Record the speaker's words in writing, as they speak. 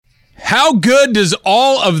How good does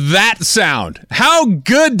all of that sound? How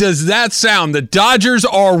good does that sound? The Dodgers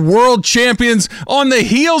are world champions on the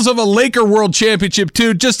heels of a Laker World Championship,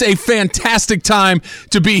 too. Just a fantastic time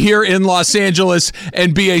to be here in Los Angeles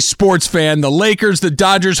and be a sports fan. The Lakers, the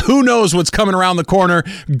Dodgers, who knows what's coming around the corner.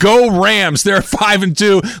 Go Rams. They're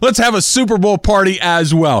 5-2. Let's have a Super Bowl party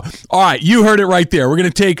as well. All right, you heard it right there. We're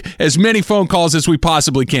going to take as many phone calls as we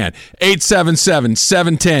possibly can.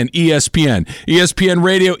 877-710-ESPN. ESPN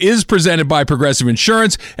Radio is presented by Progressive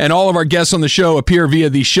Insurance, and all of our guests on the show appear via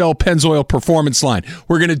the Shell Pennzoil Performance Line.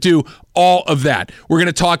 We're going to do all of that. We're going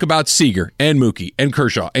to talk about Seager and Mookie and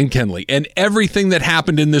Kershaw and Kenley and everything that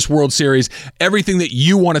happened in this World Series, everything that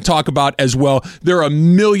you want to talk about as well. There are a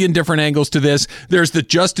million different angles to this. There's the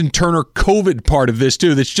Justin Turner COVID part of this,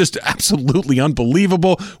 too, that's just absolutely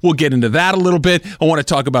unbelievable. We'll get into that a little bit. I want to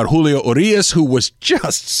talk about Julio Urias, who was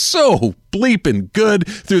just so bleeping good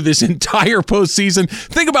through this entire postseason.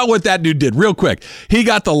 Think about what that dude did real quick. He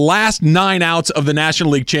got the last 9 outs of the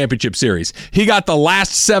National League Championship Series. He got the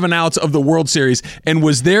last 7 outs of the World Series. And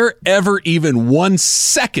was there ever even one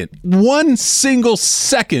single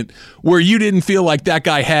second where you didn't feel like that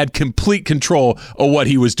guy had complete control of what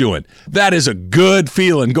he was doing? That is a good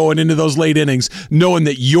feeling going into those late innings, knowing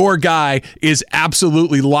that your guy is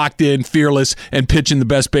absolutely locked in, fearless, and pitching the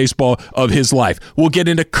best baseball of his life. We'll get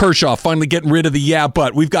into Kershaw finally getting rid of the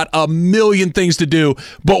but. We've got a million things to do,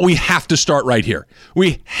 but we have to start right here.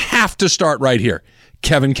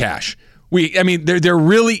 Kevin Cash. There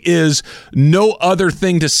really is no other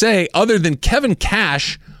thing to say other than Kevin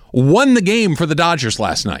Cash won the game for the Dodgers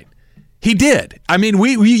last night. He did.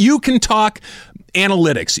 You can talk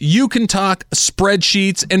analytics. You can talk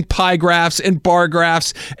spreadsheets and pie graphs and bar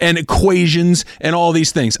graphs and equations and all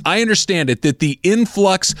these things. I understand it that the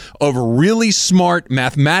influx of really smart,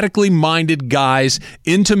 mathematically minded guys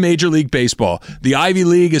into Major League Baseball, the Ivy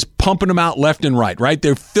League is pumping them out left and right?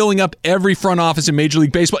 They're filling up every front office in Major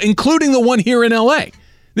League Baseball, including the one here in LA.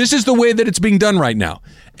 This is the way that it's being done right now.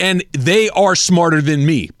 And they are smarter than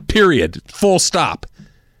me, period, full stop.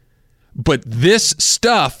 But this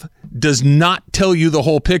stuff does not tell you the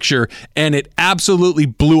whole picture, and it absolutely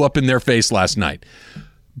blew up in their face last night.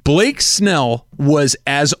 Blake Snell was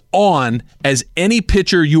as on as any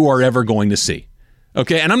pitcher you are ever going to see.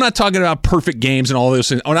 Okay, and I'm not talking about perfect games and all those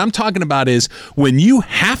things. What I'm talking about is when you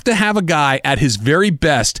have to have a guy at his very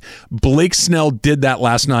best, Blake Snell did that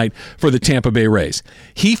last night for the Tampa Bay Rays.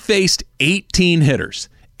 He faced 18 hitters.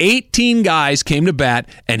 18 guys came to bat,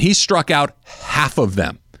 and he struck out half of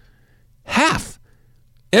them. Half.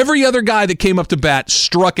 Every other guy that came up to bat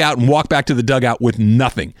struck out and walked back to the dugout with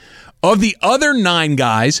nothing. Of the other 9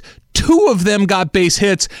 guys, 2 of them got base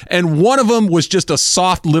hits, and one of them was just a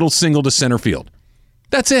soft little single to center field.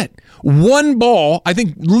 That's it. One ball, I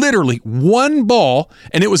think literally one ball,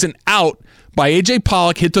 and it was an out by A.J.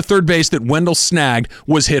 Pollock, hit to third base that Wendell snagged,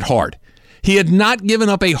 was hit hard. He had not given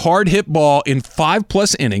up a hard hit ball in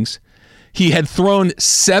 5+ innings. He had thrown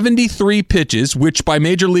 73 pitches, which by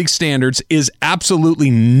Major League standards is absolutely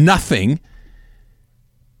nothing.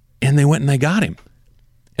 And they went and they got him.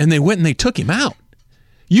 And they went and they took him out.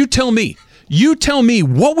 You tell me,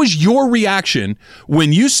 what was your reaction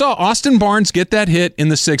when you saw Austin Barnes get that hit in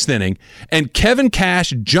the 6th inning and Kevin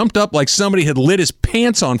Cash jumped up like somebody had lit his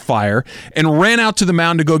pants on fire and ran out to the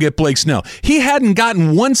mound to go get Blake Snell? He hadn't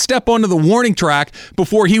gotten one step onto the warning track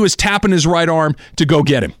before he was tapping his right arm to go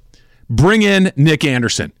get him. Bring in Nick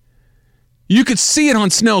Anderson. You could see it on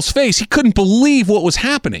Snell's face. He couldn't believe what was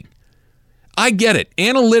happening. I get it.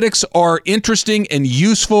 Analytics are interesting and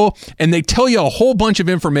useful, and they tell you a whole bunch of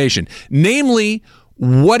information. Namely,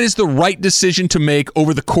 what is the right decision to make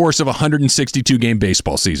over the course of a 162-game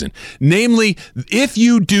baseball season? Namely, if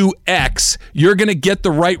you do X, you're going to get the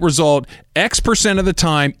right result X% of the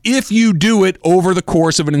time if you do it over the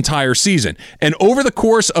course of an entire season. And over the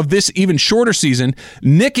course of this even shorter season,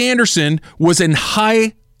 Nick Anderson was a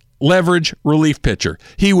high leverage relief pitcher.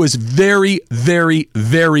 He was very, very,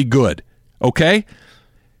 very good. Okay?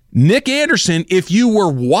 Nick Anderson, if you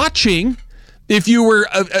were watching, if you were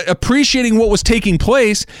appreciating what was taking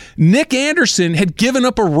place, Nick Anderson had given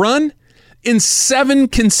up a run in 7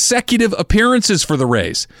 consecutive appearances for the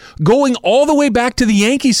Rays, going all the way back to the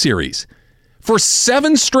Yankee series. For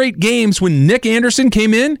 7 straight games when Nick Anderson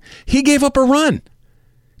came in, he gave up a run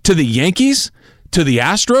to the Yankees, to the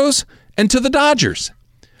Astros, and to the Dodgers.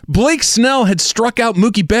 Blake Snell had struck out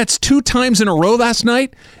Mookie Betts 2 times in a row last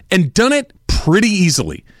night and done it pretty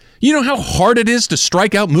easily. You know how hard it is to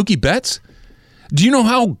strike out Mookie Betts? Do you know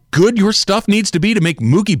how good your stuff needs to be to make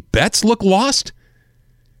Mookie Betts look lost?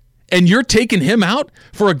 And you're taking him out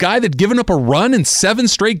for a guy that given up a run in 7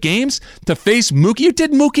 straight games to face Mookie? You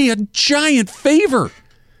did Mookie a giant favor.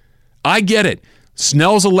 I get it.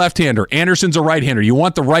 Snell's a left-hander. Anderson's a right-hander. You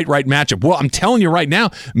want the right matchup. Well, I'm telling you right now,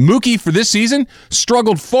 Mookie for this season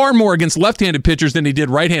struggled far more against left-handed pitchers than he did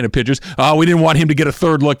right-handed pitchers. We didn't want him to get a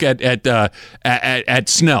third look at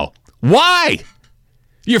Snell. Why?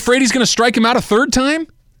 You afraid he's going to strike him out a third time?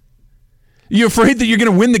 You afraid that you're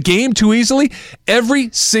going to win the game too easily? Every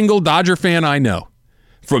single Dodger fan I know,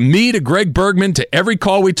 from me to Greg Bergman to every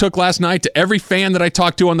call we took last night to every fan that I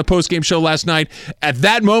talked to on the postgame show last night, at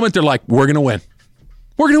that moment they're like, we're going to win.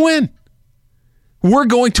 We're going to win. We're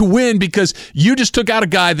going to win because you just took out a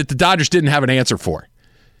guy that the Dodgers didn't have an answer for.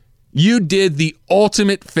 You did the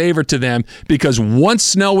ultimate favor to them because once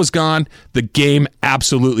Snell was gone, the game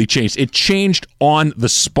absolutely changed. It changed on the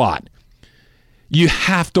spot. You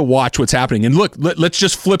have to watch what's happening. And look, let's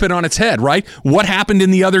just flip it on its head, right? What happened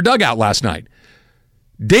in the other dugout last night?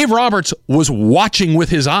 Dave Roberts was watching with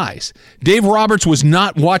his eyes. Dave Roberts was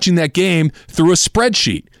not watching that game through a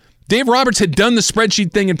spreadsheet. Dave Roberts had done the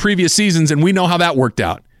spreadsheet thing in previous seasons, and we know how that worked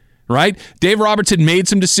out, right? Dave Roberts had made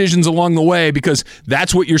some decisions along the way because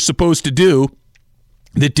that's what you're supposed to do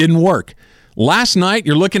that didn't work. Last night,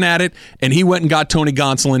 you're looking at it, and he went and got Tony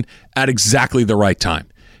Gonsolin at exactly the right time.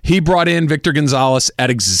 He brought in Victor Gonzalez at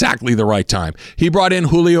exactly the right time. He brought in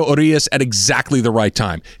Julio Urias at exactly the right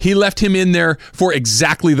time. He left him in there for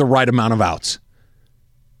exactly the right amount of outs.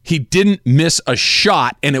 He didn't miss a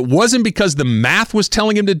shot, and it wasn't because the math was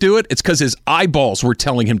telling him to do it. It's because his eyeballs were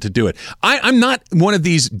telling him to do it. I'm not one of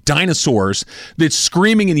these dinosaurs that's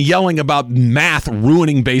screaming and yelling about math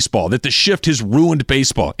ruining baseball, that the shift has ruined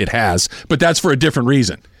baseball. It has, but that's for a different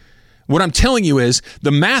reason. What I'm telling you is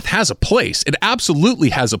the math has a place. It absolutely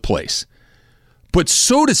has a place. But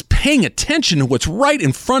so does paying attention to what's right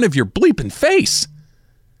in front of your bleeping face.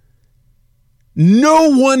 No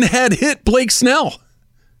one had hit Blake Snell.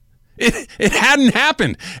 It hadn't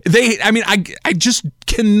happened. I just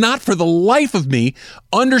cannot for the life of me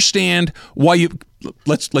understand why you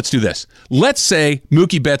let's do this. Let's say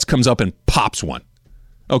Mookie Betts comes up and pops one.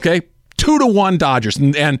 Okay? 2-1 Dodgers,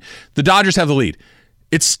 and the Dodgers have the lead.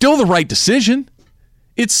 It's still the right decision.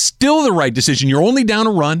 It's still the right decision. You're only down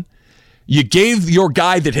a run. You gave your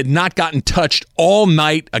guy that had not gotten touched all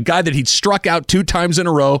night, a guy that he'd struck out 2 times in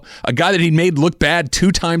a row, a guy that he'd made look bad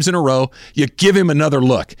 2 times in a row, you give him another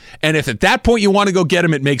look. And if at that point you want to go get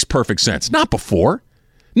him, it makes perfect sense. Not before.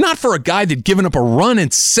 Not for a guy that'd given up a run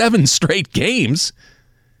in 7 straight games.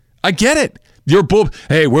 I get it.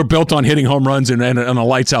 Hey, we're built on hitting home runs and a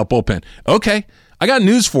lights-out bullpen. Okay, I got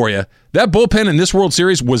news for you. That bullpen in this World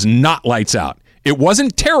Series was not lights out. It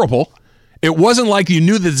wasn't terrible. It wasn't like you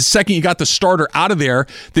knew that the second you got the starter out of there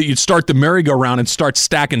that you'd start the merry-go-round and start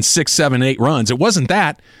stacking 6, 7, 8 runs. It wasn't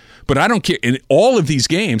that. But I don't care. In all of these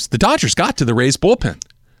games, the Dodgers got to the Rays bullpen.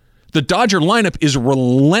 The Dodger lineup is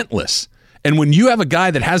relentless. And when you have a guy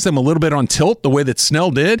that has them a little bit on tilt, the way that Snell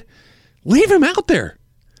did, leave him out there.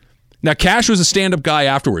 Now, Cash was a stand-up guy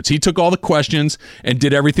afterwards. He took all the questions and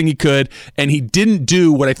did everything he could, and he didn't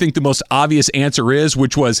do what I think the most obvious answer is,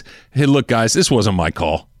 which was, hey, look, guys, this wasn't my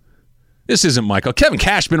call. This isn't my call. Kevin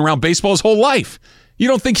Cash been around baseball his whole life. You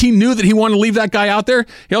don't think he knew that he wanted to leave that guy out there?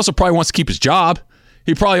 He also probably wants to keep his job.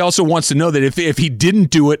 He probably also wants to know that if he didn't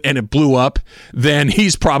do it and it blew up, then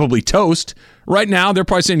he's probably toast. Right now, they're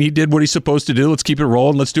probably saying he did what he's supposed to do. Let's keep it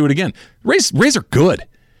rolling. Let's do it again. Rays are good.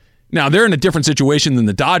 Now, they're in a different situation than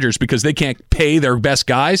the Dodgers because they can't pay their best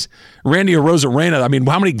guys. Randy Arozarena,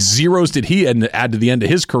 how many zeros did he add to the end of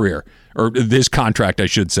his career? Or his contract, I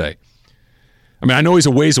should say. I know he's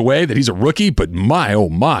a ways away, that he's a rookie, but my, oh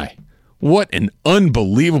my, what an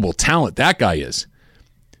unbelievable talent that guy is.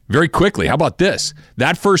 Very quickly, how about this?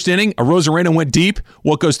 That first inning, Arozarena went deep.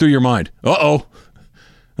 What goes through your mind? Uh-oh,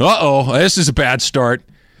 this is a bad start.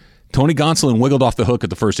 Tony Gonsolin wiggled off the hook at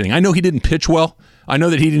the first inning. I know he didn't pitch well. I know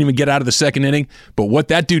that he didn't even get out of the second inning, but what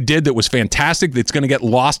that dude did that was fantastic, that's going to get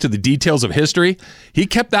lost to the details of history, he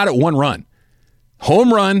kept that at 1 run.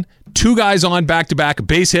 Home run, 2 guys on back-to-back, a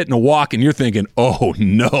base hit and a walk, and you're thinking, oh,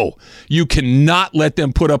 no. You cannot let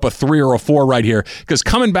them put up a 3 or a 4 right here because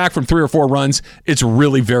coming back from 3 or 4 runs, it's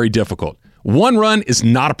really very difficult. 1 run is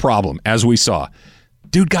not a problem, as we saw.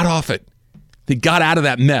 Dude got off it. He got out of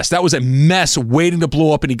that mess. That was a mess waiting to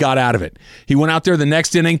blow up, and he got out of it. He went out there the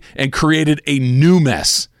next inning and created a new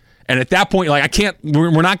mess. And at that point,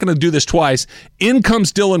 we're not going to do this twice. In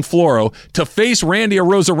comes Dylan Floro to face Randy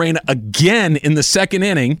Arozarena again in the second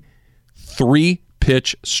inning.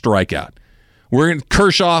 3-pitch strikeout.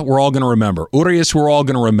 Kershaw, we're all going to remember. Urias, we're all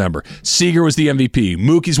going to remember. Seager was the MVP.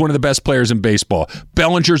 Mookie's one of the best players in baseball.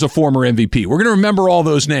 Bellinger's a former MVP. We're going to remember all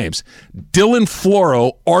those names. Dylan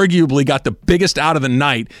Floro arguably got the biggest out of the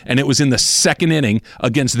night, and it was in the second inning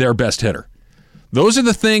against their best hitter. Those are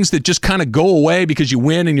the things that just kind of go away because you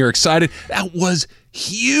win and you're excited. That was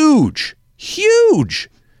huge. Huge.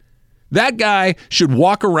 That guy should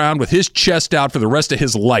walk around with his chest out for the rest of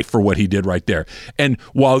his life for what he did right there. And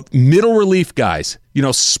while middle relief guys,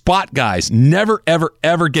 spot guys, never, ever,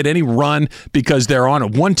 ever get any run because they're on a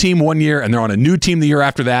one team 1 year and they're on a new team the year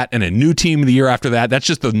after that and a new team the year after that. That's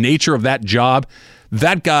just the nature of that job.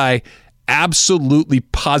 That guy absolutely,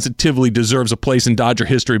 positively deserves a place in Dodger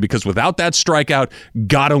history because without that strikeout,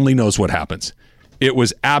 God only knows what happens. It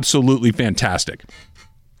was absolutely fantastic.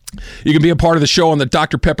 You can be a part of the show on the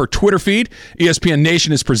Dr. Pepper Twitter feed. ESPN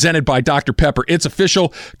Nation is presented by Dr. Pepper. It's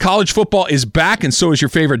official. College football is back, and so is your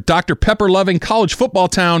favorite Dr. Pepper-loving college football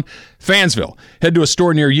town, Fansville. Head to a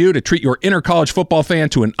store near you to treat your inner college football fan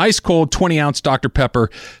to an ice-cold 20-ounce Dr. Pepper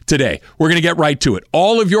today. We're going to get right to it.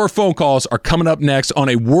 All of your phone calls are coming up next on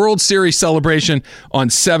a World Series celebration on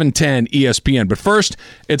 710 ESPN. But first,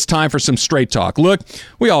 it's time for some straight talk. Look,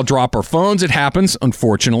 we all drop our phones. It happens,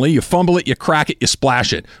 unfortunately. You fumble it, you crack it, you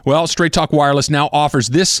splash it. Well, Straight Talk Wireless now offers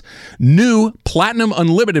this new Platinum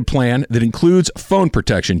Unlimited plan that includes phone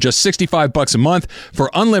protection. Just $65 a month for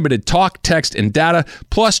unlimited talk, text, and data,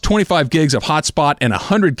 plus 25 gigs of hotspot and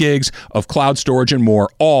 100 gigs of cloud storage and more,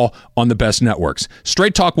 all on the best networks.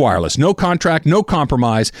 Straight Talk Wireless. No contract, no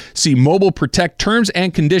compromise. See Mobile Protect terms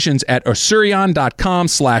and conditions at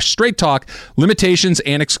Asurion.com/Straight Talk. Limitations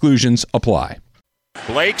and exclusions apply.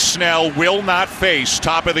 Blake Snell will not face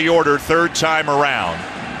top of the order third time around.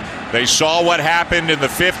 They saw what happened in the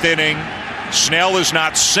fifth inning. Snell is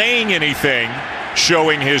not saying anything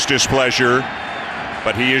showing his displeasure,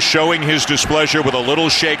 but he is showing his displeasure with a little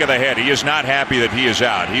shake of the head. He is not happy that he is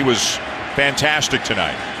out. He was fantastic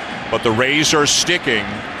tonight. But the Rays are sticking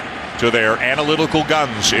to their analytical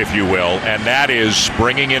guns, if you will, and that is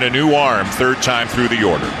bringing in a new arm third time through the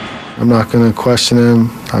order. I'm not going to question him.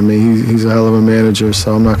 I mean, he's a hell of a manager,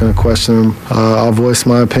 so I'm not going to question him. I'll voice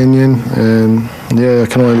my opinion, and I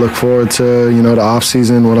can only look forward to, the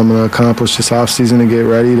offseason, what I'm going to accomplish this offseason to get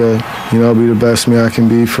ready to, be the best me I can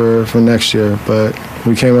be for next year. But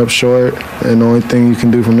we came up short, and the only thing you can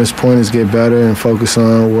do from this point is get better and focus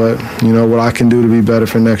on what I can do to be better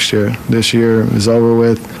for next year. This year is over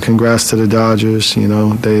with. Congrats to the Dodgers.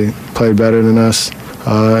 They played better than us.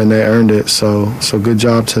 And they earned it, so good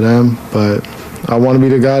job to them. But I want to be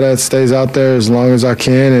the guy that stays out there as long as I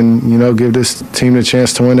can and, give this team the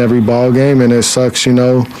chance to win every ball game, and it sucks,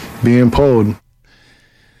 being pulled.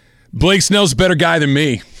 Blake Snell's a better guy than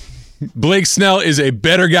me. Blake Snell is a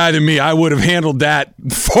better guy than me. I would have handled that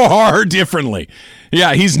far differently.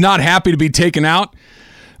 Yeah, he's not happy to be taken out.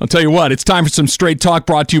 I'll tell you what, it's time for some Straight Talk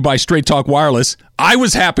brought to you by Straight Talk Wireless. I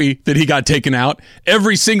was happy that he got taken out.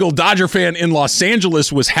 Every single Dodger fan in Los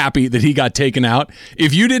Angeles was happy that he got taken out.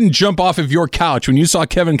 If you didn't jump off of your couch when you saw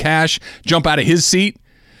Kevin Cash jump out of his seat,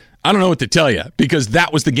 I don't know what to tell you, because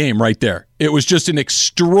that was the game right there. It was just an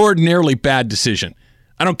extraordinarily bad decision.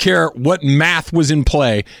 I don't care what math was in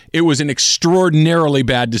play. It was an extraordinarily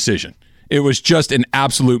bad decision. It was just an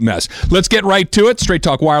absolute mess. Let's get right to it. Straight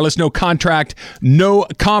Talk Wireless, no contract, no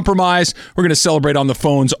compromise. We're going to celebrate on the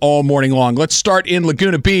phones all morning long. Let's start in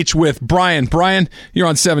Laguna Beach with Brian. Brian, you're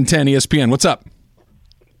on 710 ESPN. What's up?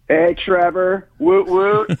 Hey, Trevor. Woot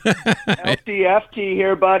woot. LTFT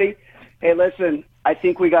here, buddy. Hey, listen, I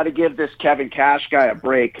think we got to give this Kevin Cash guy a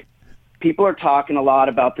break. People are talking a lot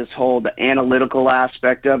about the analytical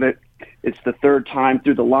aspect of it. It's the third time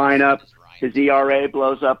through the lineup. His ERA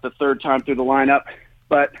blows up the third time through the lineup.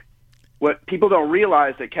 But what people don't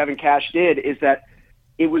realize that Kevin Cash did is that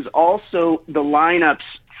it was also the lineup's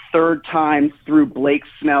third time through Blake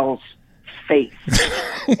Snell's face.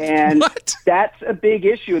 And that's a big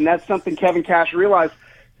issue, and that's something Kevin Cash realized.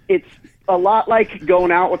 It's a lot like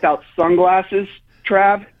going out without sunglasses,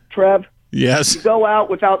 Trev. Yes. You go out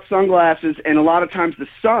without sunglasses, and a lot of times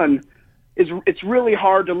it's really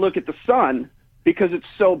hard to look at the sun because it's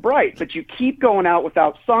so bright, but you keep going out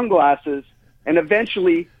without sunglasses, and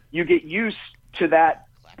eventually you get used to that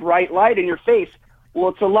bright light in your face. Well,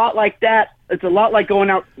 it's a lot like that. It's a lot like going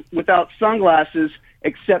out without sunglasses,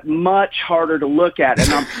 except much harder to look at.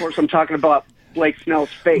 And of course, I'm talking about Blake Snell's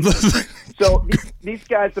face. So these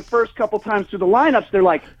guys, the first couple times through the lineups, they're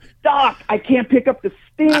like, Doc, I can't pick up the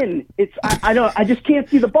spin. I just can't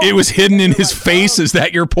see the ball. It was hidden in his face. Is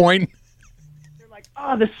that your point?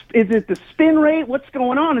 Is it the spin rate? What's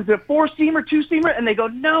going on? Is it a four-seamer, two-seamer? And they go,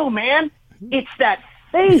 no, man, it's that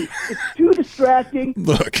face. It's too distracting. overreacting.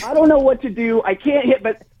 Look. I don't know what to do. I can't hit,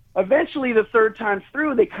 but eventually the third time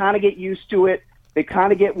through, they kind of get used to it. They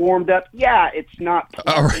kind of get warmed up. Yeah, it's not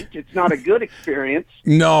pleasant. Right. It's not a good experience.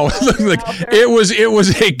 No, look, it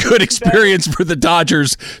was a good experience for the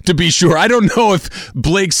Dodgers, to be sure. I don't know if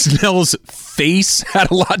Blake Snell's face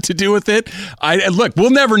had a lot to do with it. Look, we'll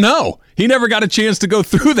never know. He never got a chance to go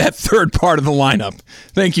through that third part of the lineup.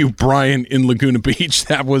 Thank you, Brian in Laguna Beach.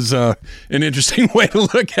 That was an interesting way to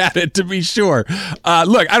look at it, to be sure.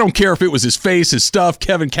 Look, I don't care if it was his face, his stuff,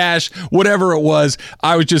 Kevin Cash, whatever it was.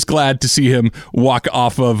 I was just glad to see him walk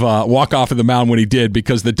off of the mound when he did,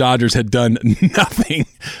 because the Dodgers had done nothing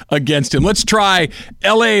against him. Let's try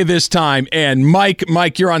L.A. this time. And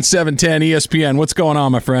Mike, you're on 710 ESPN. What's going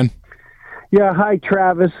on, my friend? Yeah, hi,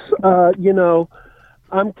 Travis.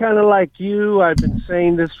 I'm kind of like you. I've been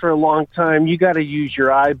saying this for a long time. You got to use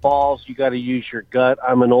your eyeballs. You got to use your gut.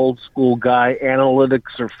 I'm an old school guy.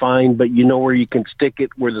 Analytics are fine, but you know where you can stick it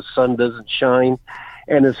where the sun doesn't shine.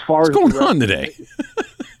 And as far What's going on today?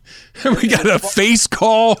 We got a face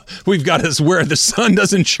call. We've got a where the sun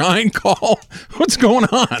doesn't shine call. What's going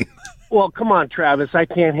on? Well, come on, Travis. I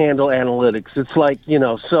can't handle analytics. It's like,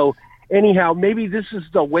 so anyhow, maybe this is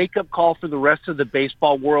the wake-up call for the rest of the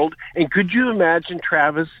baseball world. And could you imagine,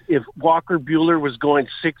 Travis, if Walker Buehler was going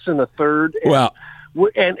 6 1/3?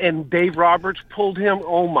 And Dave Roberts pulled him?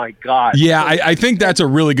 Oh, my God. Yeah, I think that's a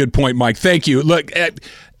really good point, Mike. Thank you. Look,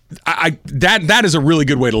 that is a really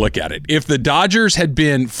good way to look at it. If the Dodgers had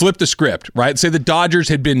been flipped the script, right? Say the Dodgers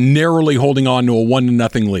had been narrowly holding on to a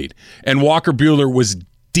 1-0 lead, and Walker Buehler was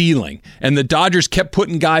dealing, and the Dodgers kept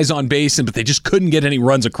putting guys on base, but they just couldn't get any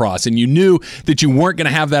runs across, and you knew that you weren't going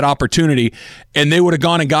to have that opportunity, and they would have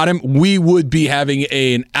gone and got him, we would be having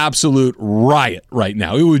an absolute riot right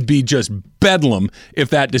now. It would be just bedlam if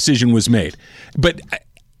that decision was made. But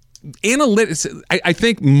analytics, I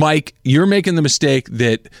think, Mike, you're making the mistake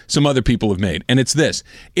that some other people have made, and it's this.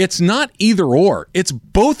 It's not either or. It's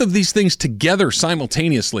both of these things together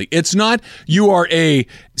simultaneously. It's not you are a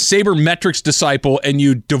sabermetrics disciple and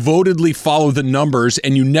you devotedly follow the numbers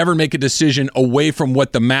and you never make a decision away from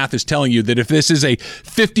what the math is telling you, that if this is a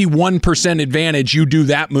 51% advantage, you do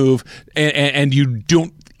that move and you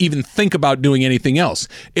don't even think about doing anything else.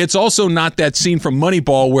 It's also not that scene from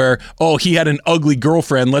Moneyball where, he had an ugly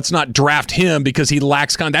girlfriend, let's not draft him because he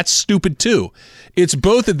lacks that's stupid too. It's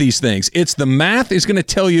both of these things. It's the math is going to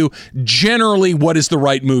tell you generally what is the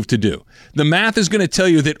right move to do. The math is going to tell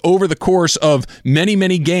you that over the course of many,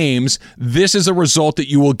 many games, this is a result that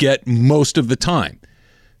you will get most of the time.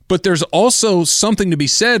 But there's also something to be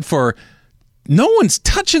said for no one's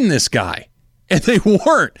touching this guy. And they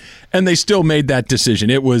weren't, and they still made that decision.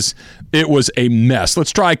 It was a mess.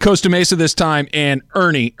 Let's try Costa Mesa this time, and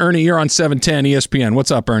Ernie, you're on 710 ESPN.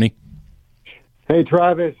 What's up, Ernie? Hey,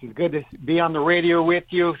 Travis. It's good to be on the radio with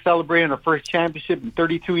you, celebrating our first championship in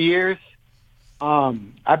 32 years.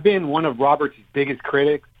 I've been one of Roberts' biggest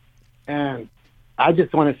critics, and I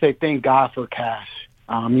just want to say thank God for Cash.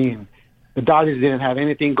 The Dodgers didn't have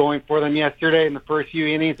anything going for them yesterday in the first few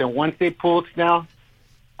innings, and once they pulled Snell,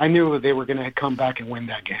 I knew they were going to come back and win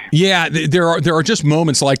that game. Yeah, there are just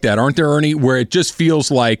moments like that, aren't there, Ernie, where it just feels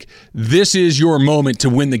like this is your moment to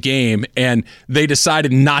win the game, and they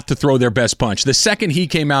decided not to throw their best punch. The second he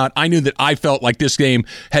came out, I knew that I felt like this game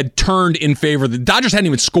had turned in favor. The Dodgers hadn't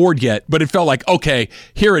even scored yet, but it felt like, okay,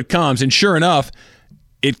 here it comes. And sure enough,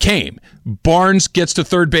 it came. Barnes gets to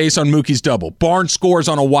third base on Mookie's double. Barnes scores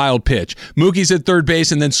on a wild pitch. Mookie's at third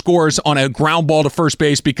base and then scores on a ground ball to first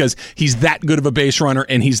base because he's that good of a base runner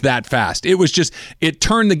and he's that fast. It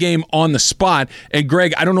turned the game on the spot. And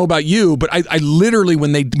Greg, I don't know about you, but I literally,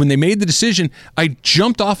 when they made the decision, I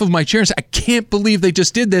jumped off of my chair and said, I can't believe they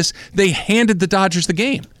just did this. They handed the Dodgers the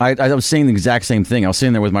game. I was saying the exact same thing. I was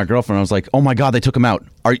sitting there with my girlfriend. I was like, oh my God, they took him out.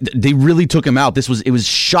 They really took him out. It was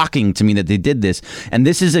shocking to me that they did this. And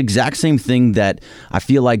this is the exact same thing that I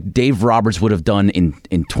feel like Dave Roberts would have done in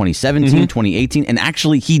 2017, 2018, and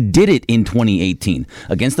actually he did it in 2018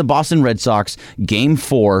 against the Boston Red Sox. Game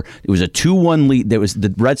 4, it was a 2-1 lead.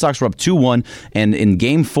 The Red Sox were up 2-1, and in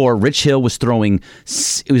Game 4, Rich Hill was throwing.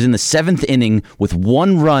 It was in the 7th inning with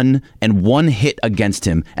 1 run and 1 hit against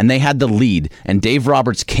him, and they had the lead. And Dave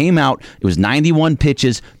Roberts came out. It was 91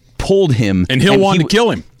 pitches, pulled him, and Hill wanted to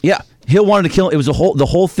kill him. Yeah. Hill wanted to kill him. It was the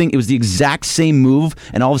whole thing. It was the exact same move,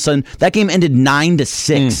 and all of a sudden, that game ended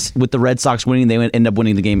 9-6 with the Red Sox winning. They ended up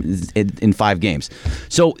winning the game in 5 games.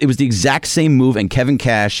 So it was the exact same move, and Kevin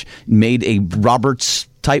Cash made a Roberts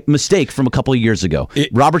type mistake from a couple of years ago.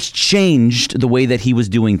 Roberts changed the way that he was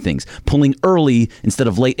doing things, pulling early instead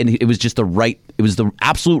of late, and it was just the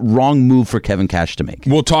absolute wrong move for Kevin Cash to make.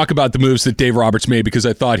 We'll talk about the moves that Dave Roberts made because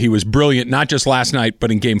I thought he was brilliant, not just last night,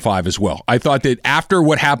 but in Game 5 as well. I thought that after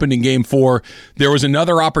what happened in Game 4, there was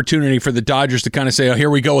another opportunity for the Dodgers to kind of say, oh, here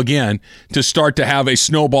we go again, to start to have a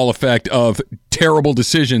snowball effect of terrible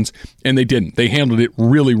decisions, and they didn't. They handled it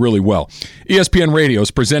really, really well. ESPN Radio is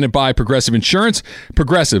presented by Progressive Insurance.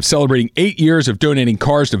 Progressive, celebrating 8 years of donating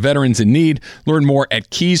cars to veterans in need. Learn more at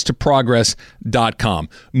keystoprogress.com.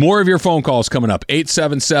 More of your phone calls coming up.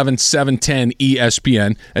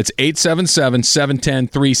 877-710-ESPN. That's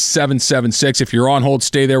 877-710-3776. If you're on hold,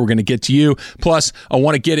 stay there. We're going to get to you. Plus, I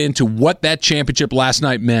want to get into what that championship last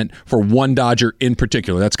night meant for one Dodger in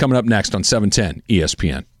particular. That's coming up next on 710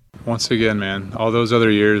 ESPN. Once again, man, all those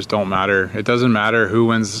other years don't matter. It doesn't matter who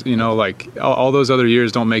wins, all those other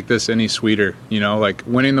years don't make this any sweeter.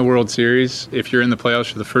 Winning the World Series, if you're in the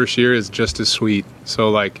playoffs for the first year, is just as sweet.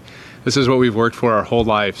 So, this is what we've worked for our whole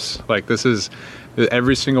lives. This is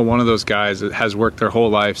every single one of those guys that has worked their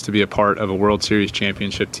whole lives to be a part of a World Series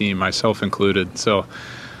championship team, myself included. So,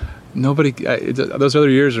 those other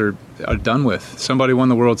years are done with. Somebody won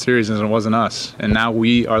the World Series and it wasn't us. And now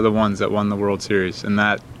we are the ones that won the World Series. And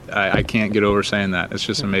that, I can't get over saying that. It's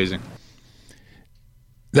just amazing.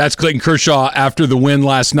 That's Clayton Kershaw after the win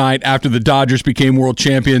last night, after the Dodgers became world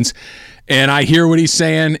champions. And I hear what he's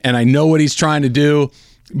saying, and I know what he's trying to do,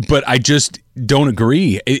 but I just don't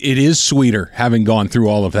agree. It is sweeter having gone through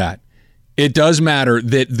all of that. It does matter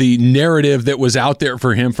that the narrative that was out there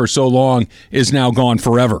for him for so long is now gone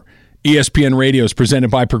forever. ESPN Radio is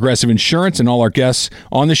presented by Progressive Insurance, and all our guests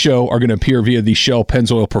on the show are going to appear via the Shell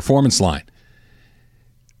Pennzoil Performance line.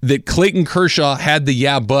 That Clayton Kershaw had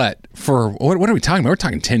the but for, what are we talking about? We're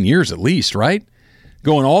talking 10 years at least, right?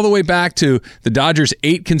 Going all the way back to the Dodgers'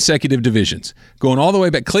 8 consecutive divisions. Going all the way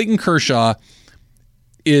back. Clayton Kershaw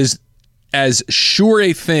is as sure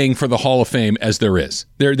a thing for the Hall of Fame as there is.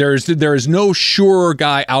 There is no surer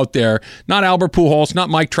guy out there. Not Albert Pujols, not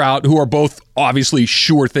Mike Trout, who are both obviously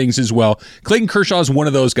sure things as well. Clayton Kershaw is one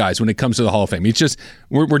of those guys when it comes to the Hall of Fame. It's just,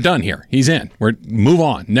 we're done here. He's in. Move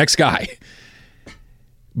on. Next guy.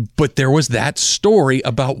 But there was that story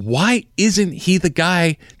about why isn't he the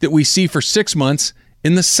guy that we see for 6 months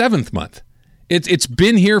in the 7th month? It's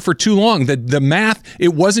been here for too long. The math,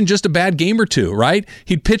 it wasn't just a bad game or two, right?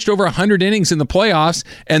 He'd pitched over 100 innings in the playoffs,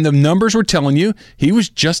 and the numbers were telling you he was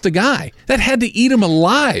just a guy. That had to eat him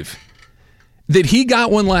alive. That he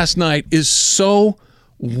got one last night is so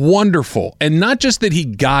wonderful. And not just that he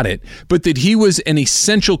got it, but that he was an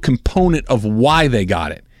essential component of why they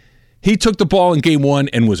got it. He took the ball in Game 1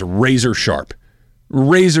 and was razor sharp.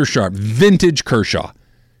 Razor sharp. Vintage Kershaw.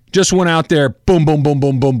 Just went out there, boom, boom, boom,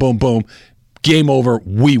 boom, boom, boom, boom. Game over.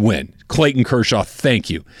 We win. Clayton Kershaw, thank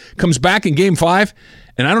you. Comes back in Game 5,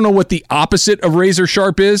 and I don't know what the opposite of razor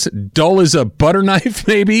sharp is. Dull as a butter knife,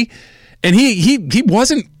 maybe. And he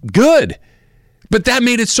wasn't good. But that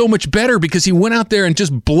made it so much better because he went out there and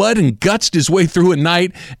just blood and gutsed his way through a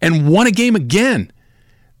night and won a game again.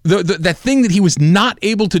 That thing that he was not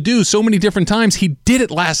able to do so many different times, he did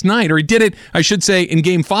it last night, or he did it, I should say, in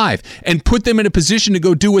Game 5, and put them in a position to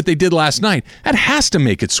go do what they did last night. That has to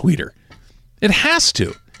make it sweeter. It has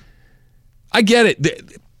to. I get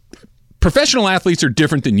it. Professional athletes are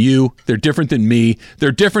different than you. They're different than me.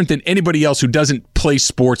 They're different than anybody else who doesn't play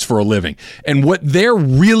sports for a living. And what they're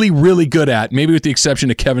really, really good at, maybe with the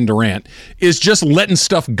exception of Kevin Durant, is just letting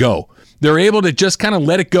stuff go. They're able to just kind of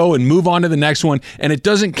let it go and move on to the next one, and it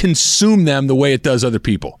doesn't consume them the way it does other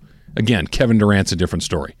people. Again, Kevin Durant's a different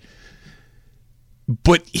story.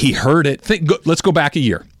 But he heard it. Let's go back a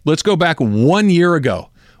year. Let's go back 1 year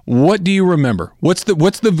ago. What do you remember? What's the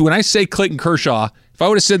when I say Clayton Kershaw, if I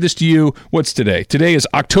would have said this to you, what's today? Today is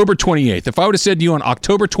October 28th. If I would have said to you on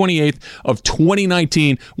October 28th of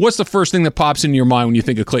 2019, what's the first thing that pops into your mind when you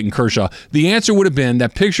think of Clayton Kershaw? The answer would have been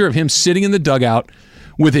that picture of him sitting in the dugout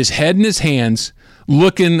with his head in his hands,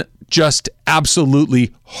 looking just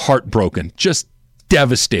absolutely heartbroken, just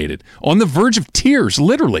devastated, on the verge of tears,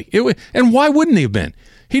 literally. And why wouldn't he have been?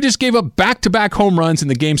 He just gave up back-to-back home runs,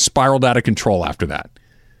 and the game spiraled out of control after that.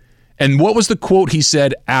 And what was the quote he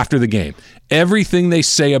said after the game? Everything they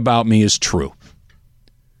say about me is true.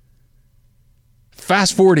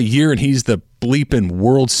 Fast forward a year, and he's the bleeping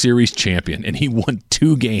World Series champion, and he won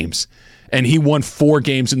 2 games, and he won 4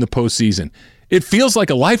 games in the postseason. It feels like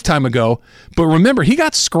a lifetime ago, but remember, he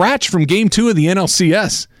got scratched from Game 2 of the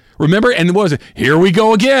NLCS. Remember? And what was it? Here we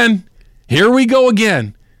go again. Here we go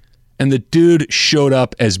again. And the dude showed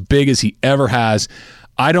up as big as he ever has.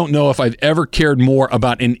 I don't know if I've ever cared more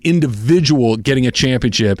about an individual getting a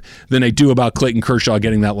championship than I do about Clayton Kershaw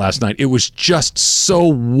getting that last night. It was just so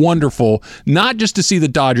wonderful, not just to see the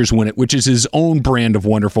Dodgers win it, which is his own brand of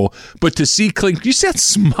wonderful, but to see Clayton. You see that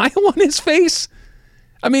smile on his face?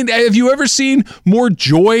 I mean, have you ever seen more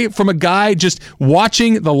joy from a guy just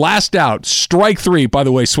watching the last out? Strike three, by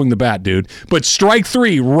the way, swing the bat, dude. But strike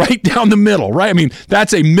three right down the middle, right? I mean,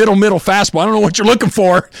 that's a middle fastball. I don't know what you're looking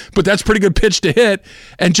for, but that's a pretty good pitch to hit.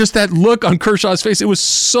 And just that look on Kershaw's face, it was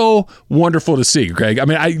so wonderful to see, Greg. I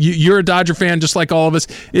mean, you're a Dodger fan just like all of us.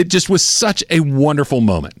 It just was such a wonderful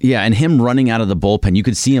moment. Yeah, and him running out of the bullpen, you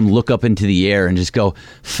could see him look up into the air and just go,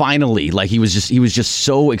 finally. Like he was just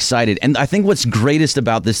so excited. And I think what's greatest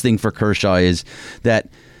about this thing for Kershaw is that,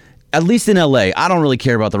 at least in LA, I don't really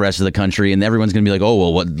care about the rest of the country, and everyone's going to be like,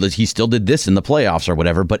 oh, well, he still did this in the playoffs or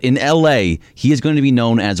whatever. But in LA, he is going to be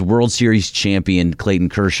known as World Series champion Clayton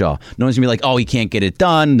Kershaw. No one's going to be like, oh, he can't get it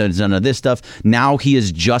done. There's none of this stuff. Now he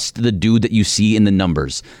is just the dude that you see in the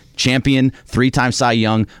numbers. Champion, 3-time Cy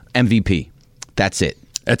Young, MVP. That's it.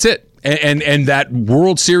 That's it. And that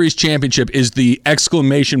World Series championship is the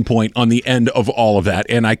exclamation point on the end of all of that.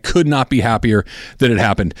 And I could not be happier that it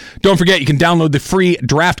happened. Don't forget, you can download the free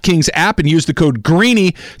DraftKings app and use the code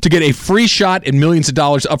Greeny to get a free shot at millions of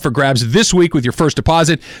dollars up for grabs this week with your first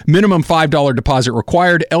deposit. Minimum $5 deposit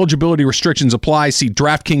required. Eligibility restrictions apply. See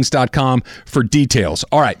DraftKings.com for details.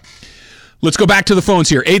 All right. Let's go back to the phones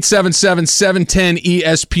here.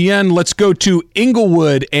 877-710-ESPN. Let's go to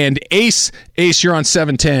Inglewood and Ace. Ace, you're on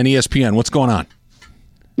 710 ESPN. What's going on?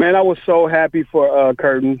 Man, I was so happy for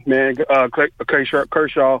Curtin, man,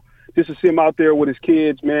 Kershaw, just to see him out there with his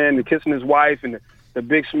kids, man, and kissing his wife and the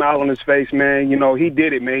big smile on his face, man. You know, he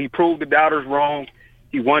did it, man. He proved the doubters wrong.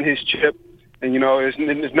 He won his chip. And, you know,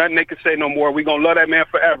 there's nothing they can say no more. We're going to love that man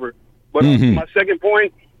forever. But my second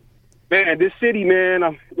point, man, this city,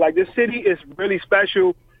 man, this city is really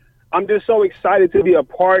special. I'm just so excited to be a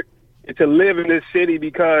part and to live in this city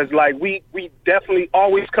because, like, we definitely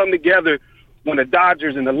always come together when the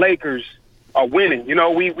Dodgers and the Lakers are winning. You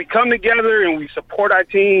know, we come together and we support our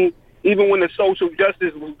team. Even when the social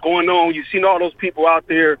justice was going on, you've seen all those people out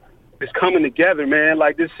there that's coming together, man.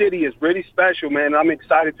 Like, this city is really special, man. I'm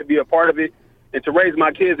excited to be a part of it and to raise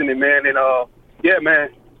my kids in it, man. And, yeah, man.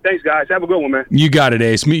 Thanks, guys. Have a good one, man. You got it,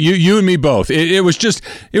 Ace. You and me both. It was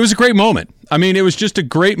a great moment. I mean, it was just a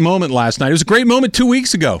great moment last night. It was a great moment 2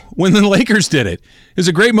 weeks ago when the Lakers did it. It was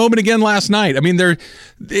a great moment again last night. I mean,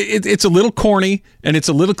 it's a little corny and it's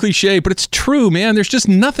a little cliche, but it's true, man. There's just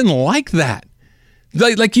nothing like that.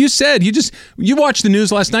 Like you said, you watched the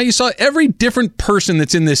news last night. You saw every different person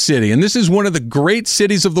that's in this city, and this is one of the great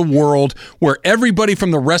cities of the world where everybody from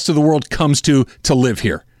the rest of the world comes to live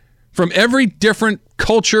here. From every different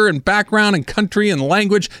culture and background and country and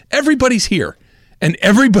language, everybody's here. And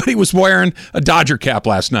everybody was wearing a Dodger cap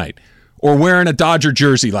last night or wearing a Dodger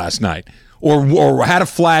jersey last night or had a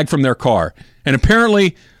flag from their car. And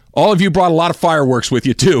apparently all of you brought a lot of fireworks with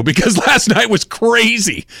you too because last night was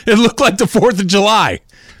crazy. It looked like the 4th of July.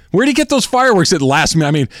 Where do you get those fireworks at last minute?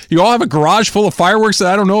 I mean, you all have a garage full of fireworks that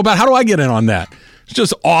I don't know about. How do I get in on that?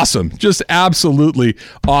 Just awesome. Just absolutely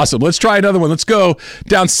awesome. Let's try another one. Let's go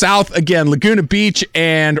down south again. Laguna Beach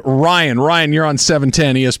and Ryan. Ryan, you're on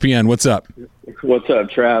 710 ESPN. What's up? What's up,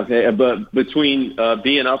 Trav? Hey, but between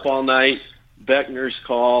being up all night, Beckner's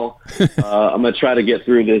call, I'm going to try to get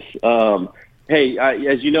through this. Hey,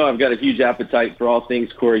 as you know, I've got a huge appetite for all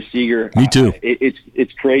things Corey Seager. Me too.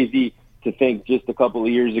 It's crazy to think just a couple of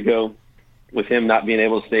years ago with him not being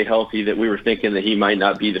able to stay healthy that we were thinking that he might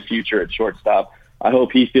not be the future at shortstop. I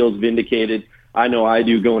hope he feels vindicated. I know I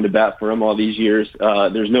do going to bat for him all these years.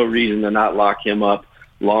 There's no reason to not lock him up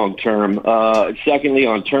long term. Secondly,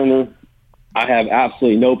 on Turner, I have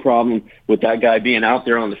absolutely no problem with that guy being out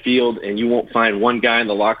there on the field, and you won't find one guy in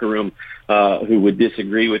the locker room who would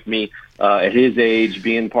disagree with me. At his age,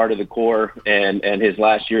 being part of the core and his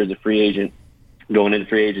last year as a free agent, going into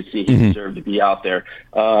free agency, he deserved to be out there.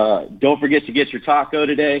 Don't forget to get your taco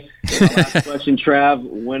today. Last question, Trav,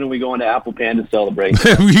 when are we going to Apple Pan to celebrate?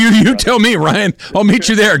 you tell me, Ryan. I'll meet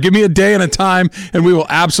you there. Give me a day and a time, and we will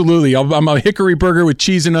absolutely. I'm a hickory burger with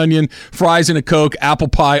cheese and onion, fries and a Coke, apple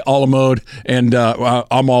pie a la mode, and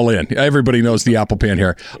I'm all in. Everybody knows the Apple Pan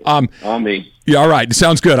here. On me. Yeah, all right.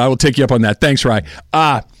 Sounds good. I will take you up on that. Thanks, Ryan.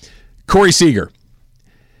 Corey Seager.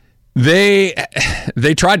 They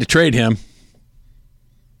tried to trade him.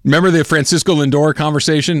 Remember the Francisco Lindor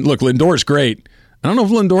conversation? Look, Lindor's great. I don't know if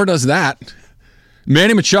Lindor does that.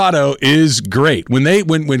 Manny Machado is great.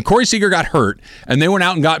 When Corey Seager got hurt and they went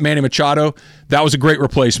out and got Manny Machado, that was a great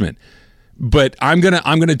replacement. But I'm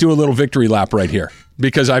gonna do a little victory lap right here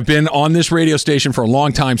because I've been on this radio station for a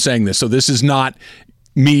long time saying this. So this is not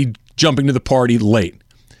me jumping to the party late.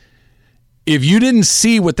 If you didn't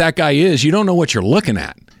see what that guy is, you don't know what you're looking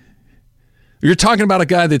at. You're talking about a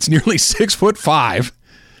guy that's nearly 6'5",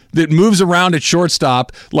 that moves around at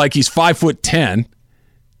shortstop like he's 5'10",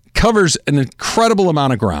 covers an incredible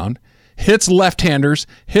amount of ground, hits left-handers,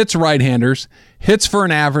 hits right-handers, hits for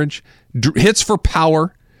an average, hits for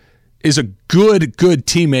power, is a good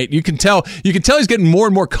teammate. You can tell he's getting more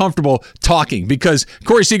and more comfortable talking because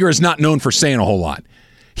Corey Seager is not known for saying a whole lot.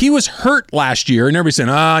 He was hurt last year, and everybody's saying,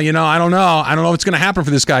 I don't know what's going to happen for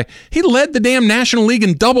this guy. He led the damn National League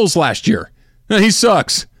in doubles last year. He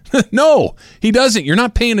sucks. No, he doesn't. You're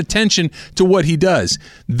not paying attention to what he does.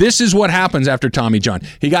 This is what happens after Tommy John.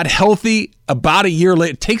 He got healthy about a year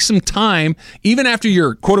later. It takes some time. Even after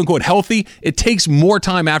you're quote-unquote healthy, it takes more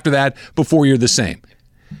time after that before you're the same.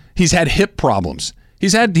 He's had hip problems.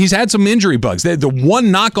 He's had some injury bugs. The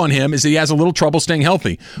one knock on him is that he has a little trouble staying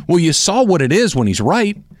healthy. Well, you saw what it is when he's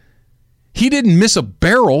right. He didn't miss a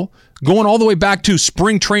barrel going all the way back to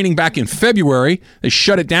spring training back in February. They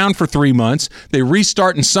shut it down for 3 months. They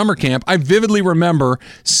restart in summer camp. I vividly remember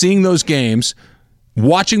seeing those games,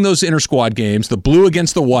 watching those inter-squad games, the blue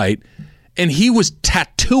against the white, and he was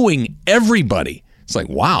tattooing everybody. It's like,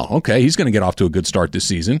 wow, okay, he's going to get off to a good start this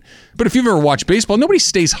season. But if you've ever watched baseball, nobody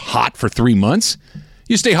stays hot for 3 months.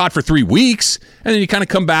 You stay hot for 3 weeks, and then you kind of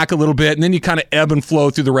come back a little bit, and then you kind of ebb and flow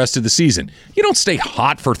through the rest of the season. You don't stay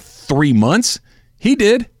hot for 3 months. He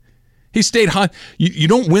did. He stayed hot. You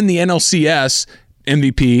don't win the NLCS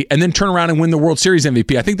MVP and then turn around and win the World Series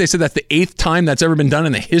MVP. I think they said that's the 8th time that's ever been done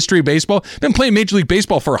in the history of baseball. Been playing Major League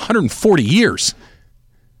Baseball for 140 years.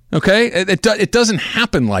 Okay? It doesn't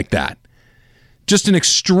happen like that. Just an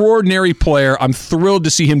extraordinary player. I'm thrilled to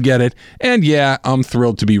see him get it. And yeah, I'm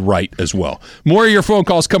thrilled to be right as well. More of your phone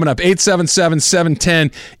calls coming up.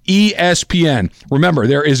 877-710-ESPN. Remember,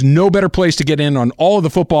 there is no better place to get in on all of the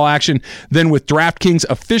football action than with DraftKings,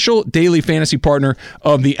 official daily fantasy partner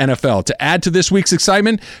of the NFL. To add to this week's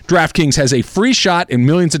excitement, DraftKings has a free shot and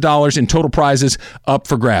millions of dollars in total prizes up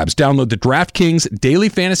for grabs. Download the DraftKings daily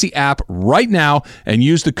fantasy app right now and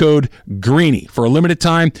use the code GREENY. For a limited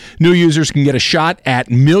time, new users can get a shot at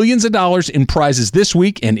millions of dollars in prizes this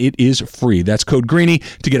week, and it is free. That's code GREENY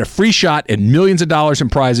to get a free shot at millions of dollars in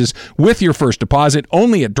prizes with your first deposit,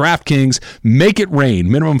 only at DraftKings. Make it rain.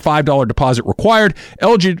 Minimum $5 deposit required.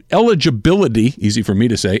 Eligibility, easy for me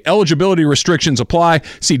to say, eligibility restrictions apply.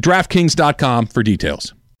 See DraftKings.com for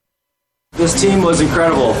details. This team was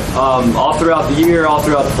incredible. All throughout the year, all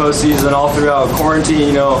throughout the postseason, all throughout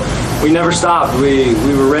quarantine, we never stopped. We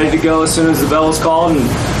were ready to go as soon as the bell was called, and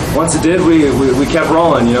once it did, we kept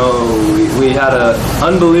rolling. We had an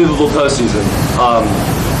unbelievable postseason.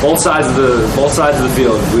 Both sides of the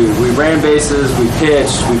field. We ran bases, we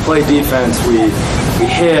pitched, we played defense, we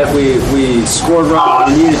hit, we scored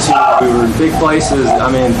runs when we needed to. We were in big places. I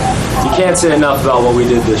mean, you can't say enough about what we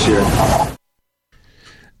did this year.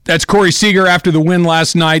 That's Corey Seager after the win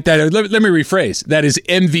last night. Let me rephrase. That is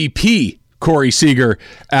MVP Corey Seager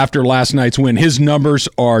after last night's win. His numbers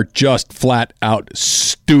are just flat out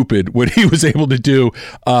stupid what he was able to do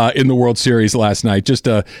in the World Series last night. Just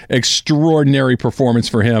an extraordinary performance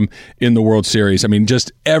for him in the World Series. I mean,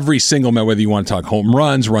 just every single man, whether you want to talk home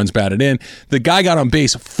runs batted in, the guy got on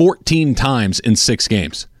base 14 times in 6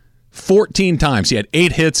 games. 14 times. He had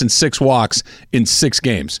 8 hits and 6 walks in 6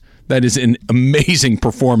 games. That is an amazing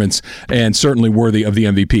performance and certainly worthy of the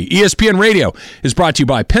MVP. ESPN Radio is brought to you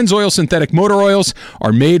by Pennzoil Synthetic Motor Oils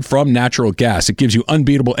are made from natural gas. It gives you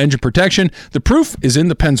unbeatable engine protection. The proof is in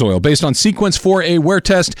the Pennzoil, based on Sequence 4A wear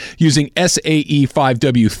test using SAE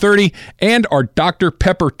 5W30, and our Dr.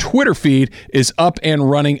 Pepper Twitter feed is up and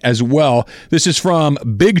running as well. This is from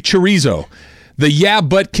Big Chorizo. The yeah,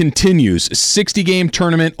 but continues. 60-game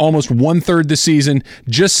tournament, almost 1/3 the season.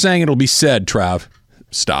 Just saying it'll be said, Trav.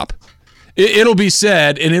 Stop. It'll be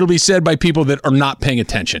said, and it'll be said by people that are not paying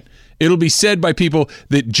attention. It'll be said by people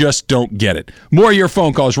that just don't get it. More of your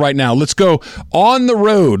phone calls right now. Let's go on the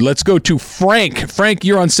road. Let's go to Frank. Frank,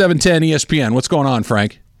 you're on 710 ESPN. What's going on,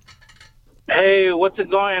 Frank? Hey, what's it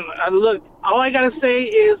going? Look, all I got to say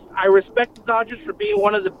is I respect the Dodgers for being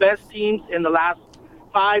one of the best teams in the last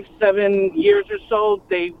 5-7 years or so.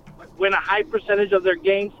 They win a high percentage of their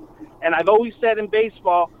games, and I've always said in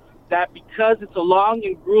baseball that because it's a long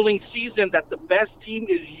and grueling season, that the best team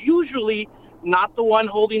is usually not the one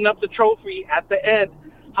holding up the trophy at the end.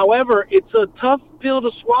 However, it's a tough pill to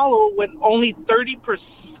swallow when only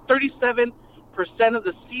 37% of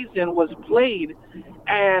the season was played,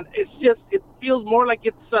 and it feels more like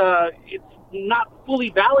it's not fully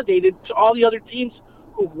validated to all the other teams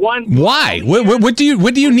who won. Why? What do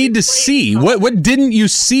you need to see? What didn't you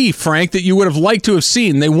see, Frank, that you would have liked to have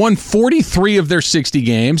seen? They won 43 of their 60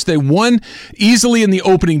 games. They won easily in the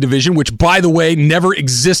opening division, which, by the way, never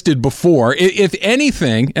existed before. If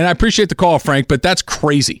anything, and I appreciate the call, Frank, but that's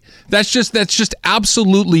crazy. That's just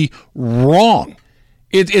absolutely wrong.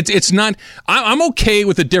 It's not. I'm okay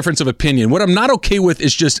with a difference of opinion. What I'm not okay with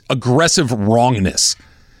is just aggressive wrongness.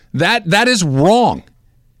 That is wrong.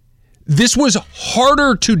 This was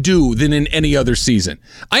harder to do than in any other season.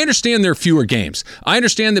 I understand there are fewer games. I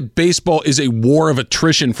understand that baseball is a war of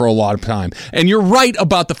attrition for a lot of time. And you're right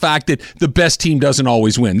about the fact that the best team doesn't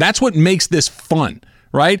always win. That's what makes this fun,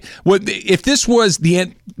 right? If this was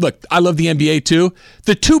look, I love the NBA too.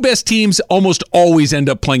 The two best teams almost always end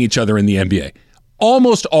up playing each other in the NBA.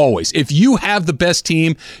 Almost always. If you have the best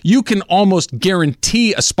team, you can almost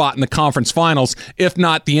guarantee a spot in the conference finals, if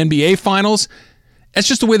not the NBA finals. That's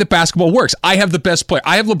just the way that basketball works. I have the best player.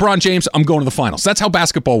 I have LeBron James. I'm going to the finals. That's how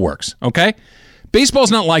basketball works, okay?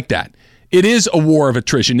 Baseball's not like that. It is a war of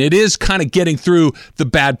attrition. It is kind of getting through the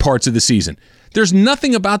bad parts of the season. There's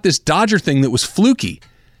nothing about this Dodger thing that was fluky.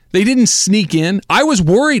 They didn't sneak in. I was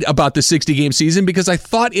worried about the 60-game season because I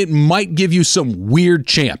thought it might give you some weird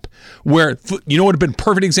champ where, you know what would have been a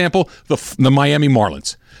perfect example? The Miami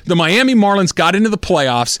Marlins. The Miami Marlins got into the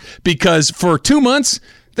playoffs because for 2 months,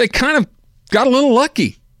 they kind of got a little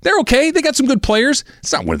lucky. They're okay. They got some good players.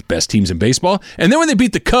 It's not one of the best teams in baseball. And then when they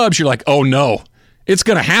beat the Cubs, you're like, oh no, it's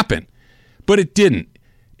going to happen. But it didn't.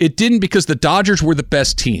 It didn't because the Dodgers were the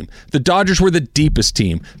best team. The Dodgers were the deepest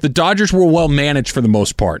team. The Dodgers were well managed for the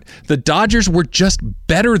most part. The Dodgers were just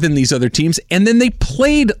better than these other teams, and then they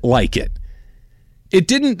played like it. They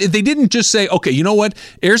didn't just say, okay, you know what?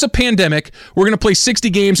 There's a pandemic. We're going to play 60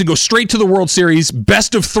 games and go straight to the World Series.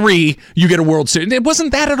 Best of 3, you get a World Series. It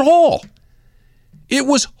wasn't that at all. It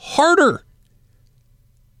was harder.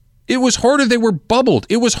 It was harder. They were bubbled.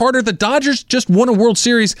 It was harder. The Dodgers just won a World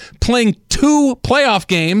Series playing 2 playoff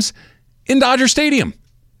games in Dodger Stadium.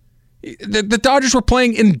 The Dodgers were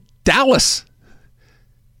playing in Dallas.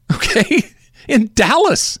 Okay? In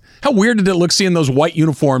Dallas. How weird did it look seeing those white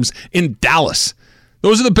uniforms in Dallas?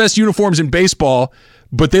 Those are the best uniforms in baseball,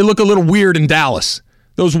 but they look a little weird in Dallas.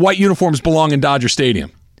 Those white uniforms belong in Dodger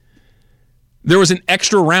Stadium. There was an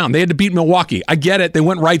extra round. They had to beat Milwaukee. I get it. They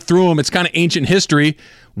went right through them. It's kind of ancient history.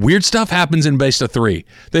 Weird stuff happens in best of 3.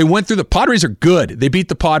 They went through. The Padres are good. They beat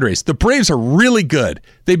the Padres. The Braves are really good.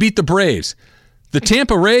 They beat the Braves. The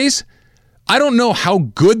Tampa Rays, I don't know how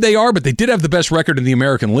good they are, but they did have the best record in the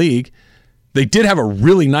American League. They did have a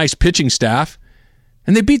really nice pitching staff,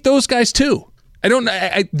 and they beat those guys too.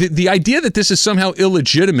 The idea that this is somehow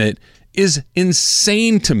illegitimate is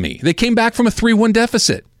insane to me. They came back from a 3-1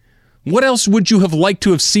 deficit. What else would you have liked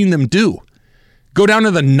to have seen them do? Go down to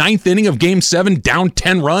the 9th inning of Game 7, down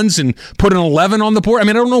 10 runs, and put an 11 on the board? I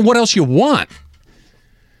mean, I don't know what else you want.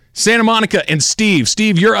 Santa Monica and Steve.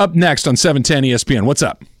 Steve, you're up next on 710 ESPN. What's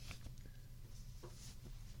up?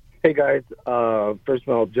 Hey, guys. First of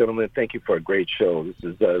all, gentlemen, thank you for a great show.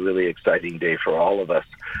 This is a really exciting day for all of us.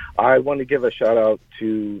 I want to give a shout-out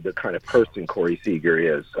to the kind of person Corey Seager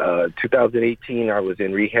is. 2018, I was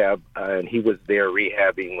in rehab, and he was there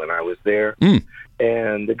rehabbing when I was there.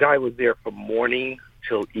 And the guy was there from morning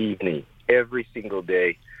till evening, every single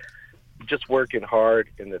day, just working hard.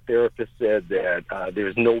 And the therapist said that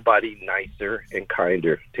there's nobody nicer and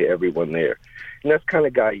kinder to everyone there. And that's the kind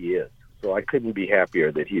of guy he is. So I couldn't be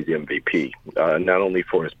happier that he's MVP, not only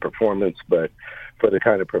for his performance, but for the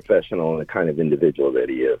kind of professional and the kind of individual that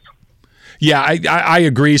he is. Yeah, I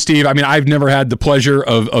agree, Steve. I mean, I've never had the pleasure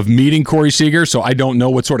of meeting Corey Seager, so I don't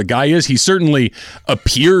know what sort of guy he is. He certainly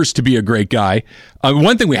appears to be a great guy.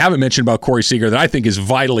 One thing we haven't mentioned about Corey Seager that I think is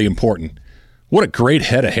vitally important, what a great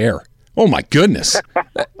head of hair. Oh, my goodness.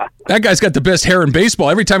 That guy's got the best hair in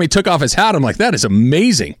baseball. Every time he took off his hat, I'm like, that is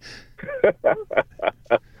amazing.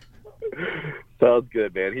 Sounds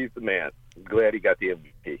good, man. He's the man. I'm glad he got the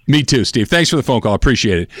MVP. Me too, Steve. Thanks for the phone call. I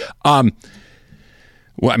appreciate it.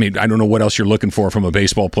 Well, I mean, I don't know what else you're looking for from a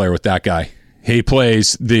baseball player with that guy. He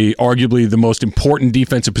plays arguably the most important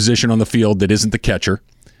defensive position on the field that isn't the catcher.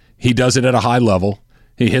 He does it at a high level.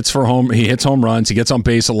 He hits home runs. He gets on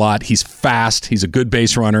base a lot. He's fast. He's a good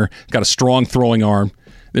base runner. Got a strong throwing arm.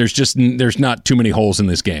 There's not too many holes in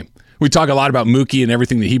this game. We talk a lot about Mookie and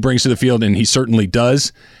everything that he brings to the field, and he certainly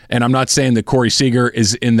does. And I'm not saying that Corey Seager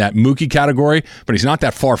is in that Mookie category, but he's not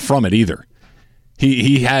that far from it either.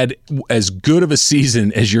 He had as good of a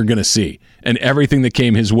season as you're going to see, and everything that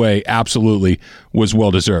came his way absolutely was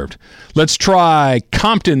well-deserved. Let's try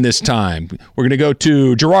Compton this time. We're going to go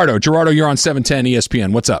to Gerardo. Gerardo, you're on 710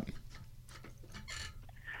 ESPN. What's up?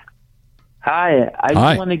 Hi. I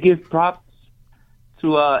just want to give props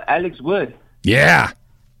to Alex Wood. Yeah.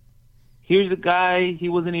 Here's a guy, he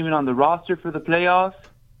wasn't even on the roster for the playoffs,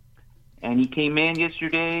 and he came in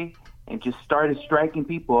yesterday and just started striking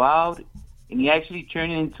people out, and he actually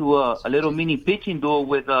turned it into a little mini pitching duel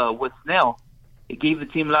with Snell. It gave the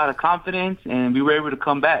team a lot of confidence, and we were able to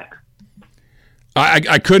come back.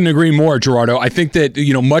 I couldn't agree more, Gerardo. I think that,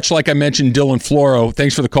 much like I mentioned Dylan Floro,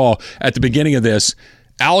 thanks for the call, at the beginning of this,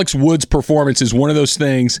 Alex Wood's performance is one of those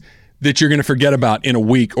things that you're going to forget about in a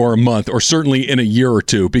week or a month or certainly in a year or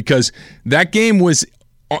two, because that game was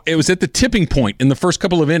at the tipping point in the first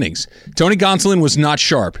couple of innings. Tony Gonsolin was not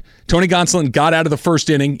sharp. Tony Gonsolin got out of the first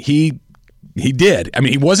inning. He did. I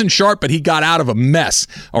mean, he wasn't sharp, but he got out of a mess.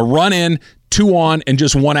 A run in, 2 on, and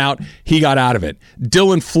just 1 out. He got out of it.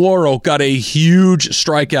 Dylan Floro got a huge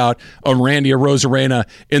strikeout on Randy Arozarena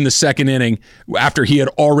in the second inning after he had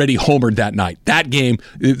already homered that night. That game,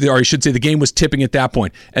 or I should say the game was tipping at that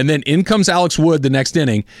point. And then in comes Alex Wood the next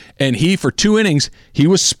inning, and he, for 2 innings, he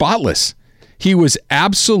was spotless. He was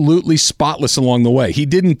absolutely spotless along the way. He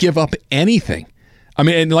didn't give up anything. I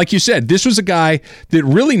mean, and like you said, this was a guy that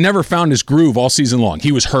really never found his groove all season long.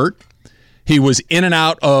 He was hurt. He was in and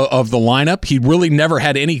out of the lineup. He really never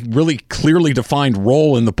had any really clearly defined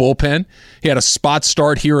role in the bullpen. He had a spot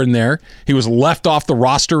start here and there. He was left off the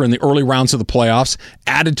roster in the early rounds of the playoffs,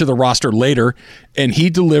 added to the roster later, and he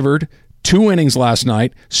delivered 2 innings last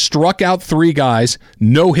night, struck out 3 guys,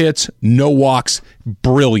 no hits, no walks.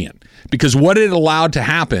 Brilliant. Because what it allowed to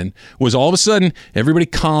happen was all of a sudden everybody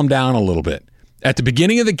calmed down a little bit. At the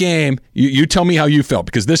beginning of the game, you tell me how you felt,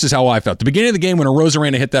 because this is how I felt. At the beginning of the game when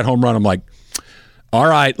Arozarena hit that home run, I'm like, all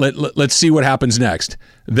right, let's see what happens next.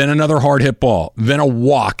 Then another hard hit ball, then a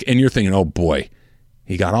walk, and you're thinking, oh boy,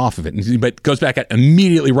 he got off of it. But goes back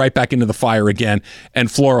immediately right back into the fire again, and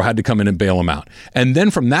Floro had to come in and bail him out. And then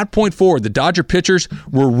from that point forward, the Dodger pitchers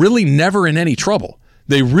were really never in any trouble.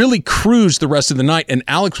 They really cruised the rest of the night, and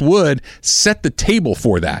Alex Wood set the table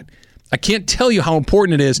for that. I can't tell you how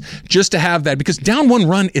important it is just to have that, because down 1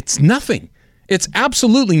 run, it's nothing. It's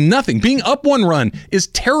absolutely nothing. Being up 1 run is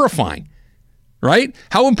terrifying, right?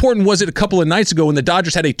 How important was it a couple of nights ago when the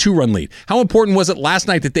Dodgers had a 2-run lead? How important was it last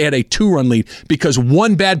night that they had a 2-run lead, because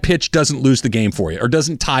 1 bad pitch doesn't lose the game for you or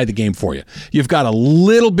doesn't tie the game for you? You've got a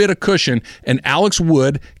little bit of cushion, and Alex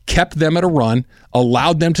Wood kept them at a run,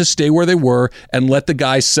 allowed them to stay where they were, and let the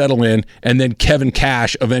guys settle in, and then Kevin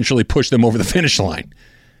Cash eventually pushed them over the finish line.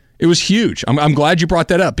 It was huge. I'm glad you brought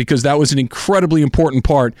that up, because that was an incredibly important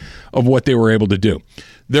part of what they were able to do.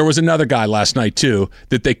 There was another guy last night, too,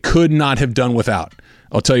 that they could not have done without.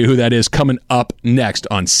 I'll tell you who that is coming up next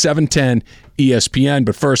on 710 ESPN.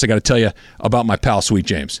 But first, I got to tell you about my pal, Sweet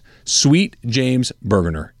James. Sweet James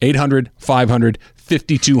Bergener,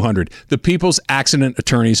 800-500-5200, the People's Accident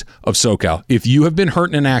Attorneys of SoCal. If you have been hurt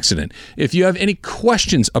in an accident, if you have any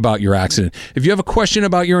questions about your accident, if you have a question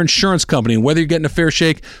about your insurance company and whether you're getting a fair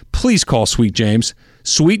shake, please call Sweet James.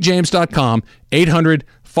 SweetJames.com,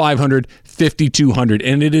 800-500-5200.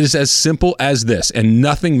 And it is as simple as this, and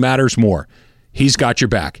nothing matters more. He's got your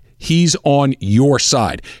back. He's on your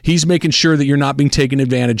side. He's making sure that you're not being taken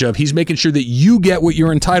advantage of. He's making sure that you get what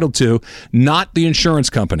you're entitled to, not the insurance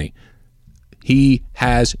company. He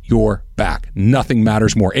has your back. Nothing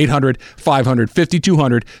matters more.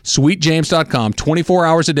 800-500-5200, sweetjames.com, 24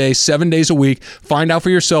 hours a day, 7 days a week. Find out for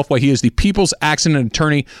yourself why he is the People's Accident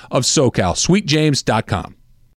Attorney of SoCal. sweetjames.com.